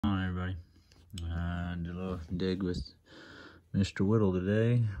Did a little dig with Mr. Whittle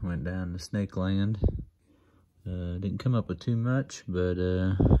today. Went down to Snake Land. Didn't come up with too much, but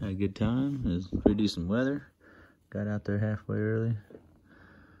had a good time. It was pretty decent weather. Got out there halfway early.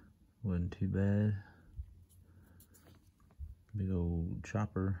 Wasn't too bad. Big old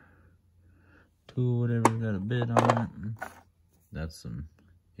chopper tool, whatever, got a bit on it. That's some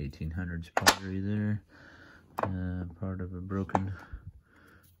 1800s pottery there. Part of a broken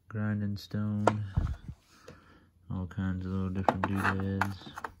grinding stone. All kinds of little different doodads.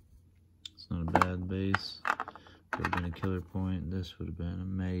 It's not a bad base. Would have been a killer point. This would have been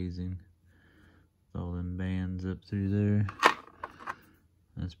amazing. With all them bands up through there.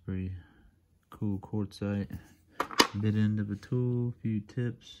 That's pretty cool quartzite. Bit end of a tool, a few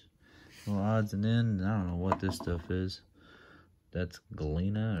tips, little odds and ends. I don't know what this stuff is. That's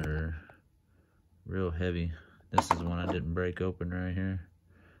galena or real heavy. This is the one I didn't break open right here.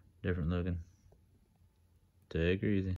 Different looking. Take her easy.